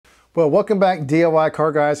Well, welcome back DIY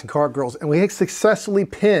car guys and car girls, and we have successfully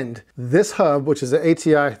pinned this hub, which is the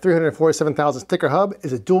ATI 347,000 sticker hub.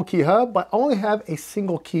 Is a dual key hub, but I only have a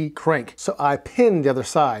single key crank. So I pinned the other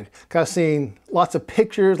side. I've seen lots of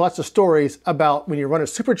pictures, lots of stories about when you run a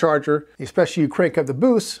supercharger, especially you crank up the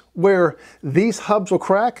boost, where these hubs will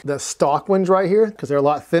crack, the stock ones right here, because they're a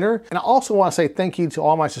lot thinner. And I also want to say thank you to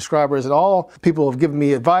all my subscribers and all people who have given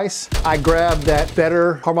me advice. I grabbed that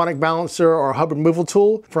better harmonic balancer or hub removal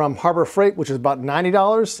tool from Harbor Freight, which is about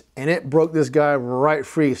 $90, and it broke this guy right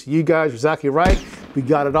free. So you guys are exactly right. We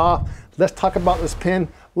got it off. Let's talk about this pin.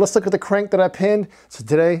 Let's look at the crank that I pinned. So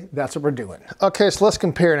today, that's what we're doing. Okay, so let's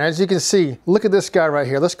compare. And as you can see, look at this guy right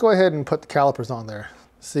here. Let's go ahead and put the calipers on there.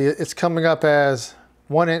 See, it's coming up as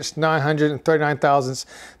 1 inch 939 thousandths.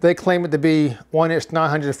 They claim it to be 1 inch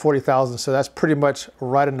 940 thousandths. So that's pretty much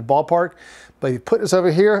right in the ballpark. But if you put this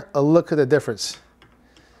over here, a look at the difference.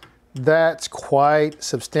 That's quite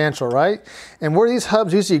substantial, right? And where these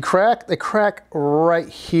hubs usually crack, they crack right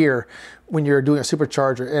here when you're doing a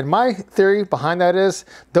supercharger. And my theory behind that is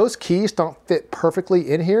those keys don't fit perfectly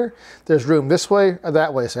in here. There's room this way or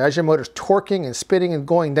that way. So as your motor's torquing and spinning and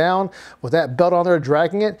going down with that belt on there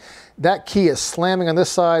dragging it, that key is slamming on this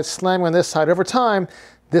side, slamming on this side. Over time,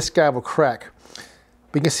 this guy will crack.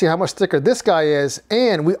 But you can see how much thicker this guy is.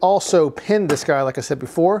 And we also pinned this guy, like I said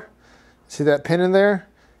before. See that pin in there?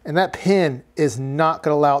 And that pin is not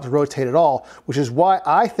going to allow it to rotate at all, which is why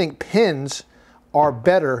I think pins are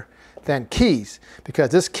better than keys. Because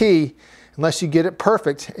this key, unless you get it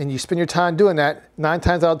perfect and you spend your time doing that, 9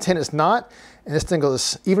 times out of 10 it's not. And this thing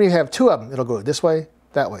goes, even if you have two of them, it'll go this way,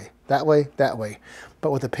 that way, that way, that way. But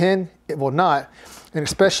with a pin, it will not. And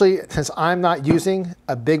especially since I'm not using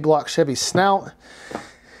a big block Chevy snout,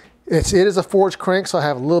 it is a forged crank, so I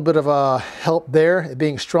have a little bit of a help there, it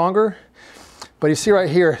being stronger. But you see right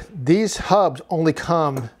here, these hubs only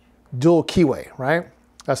come dual keyway, right?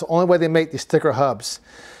 That's the only way they make these sticker hubs.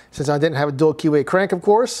 Since I didn't have a dual keyway crank, of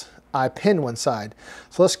course, I pinned one side.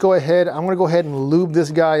 So let's go ahead, I'm gonna go ahead and lube this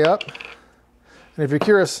guy up. And if you're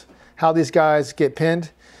curious how these guys get pinned,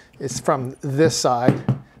 it's from this side.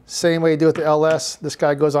 Same way you do with the LS, this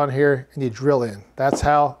guy goes on here and you drill in. That's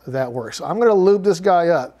how that works. So I'm gonna lube this guy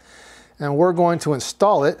up and we're going to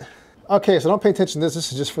install it. Okay, so don't pay attention to this,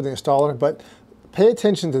 this is just for the installer, but pay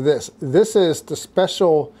attention to this. This is the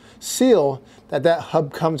special seal that that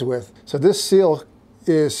hub comes with. So this seal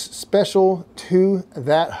is special to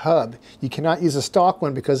that hub. You cannot use a stock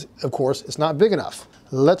one because, of course, it's not big enough.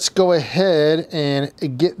 Let's go ahead and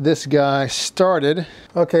get this guy started.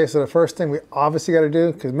 Okay, so the first thing we obviously got to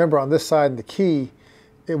do, because remember on this side, the key,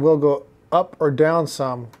 it will go up or down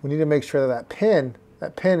some. We need to make sure that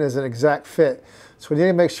that pin is an exact fit. So we need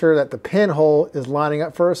to make sure that the pin hole is lining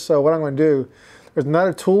up first. So what I'm going to do, there's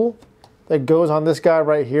another tool that goes on this guy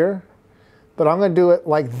right here, but I'm going to do it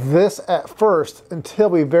like this at first until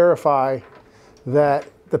we verify that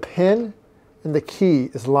the pin and the key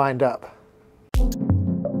is lined up.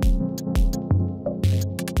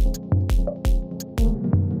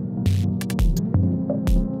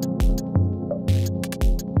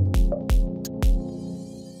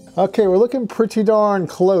 Okay, we're looking pretty darn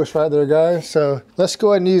close right there, guys. So let's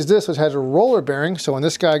go ahead and use this, which has a roller bearing. So when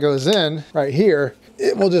this guy goes in right here,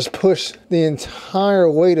 it will just push the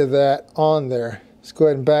entire weight of that on there. Let's go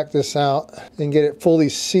ahead and back this out and get it fully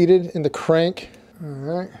seated in the crank. All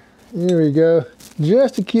right, here we go.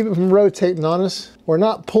 Just to keep it from rotating on us. We're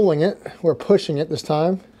not pulling it, we're pushing it this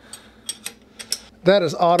time. That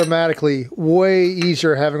is automatically way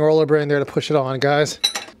easier having a roller bearing there to push it on, guys.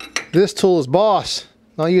 This tool is boss.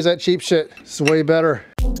 Don't use that cheap shit. It's way better.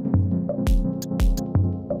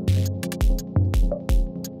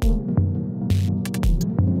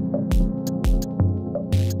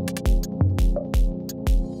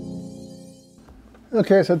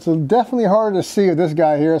 Okay, so it's definitely harder to see with this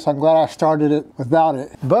guy here, so I'm glad I started it without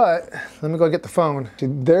it. But let me go get the phone.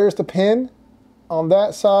 There's the pin on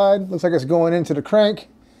that side. Looks like it's going into the crank.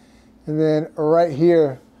 And then right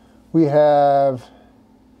here, we have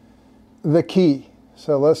the key.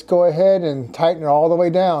 So let's go ahead and tighten it all the way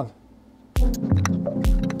down.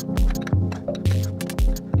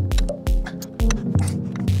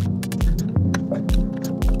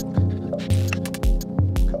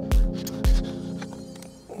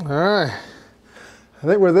 All right, I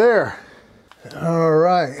think we're there. All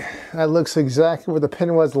right, that looks exactly where the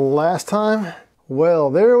pin was last time. Well,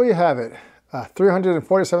 there we have it. A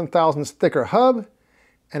 347,000 sticker hub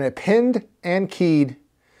and a pinned and keyed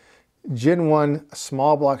Gen 1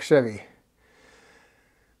 small block Chevy.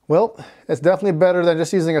 Well, it's definitely better than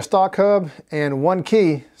just using a stock hub and one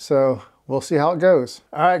key, so we'll see how it goes.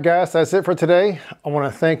 All right, guys, that's it for today. I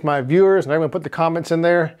want to thank my viewers and everyone put the comments in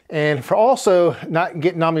there, and for also not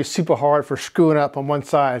getting on me super hard for screwing up on one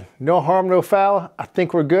side. No harm, no foul. I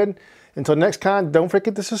think we're good. Until next time, don't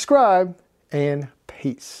forget to subscribe, and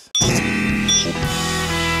peace.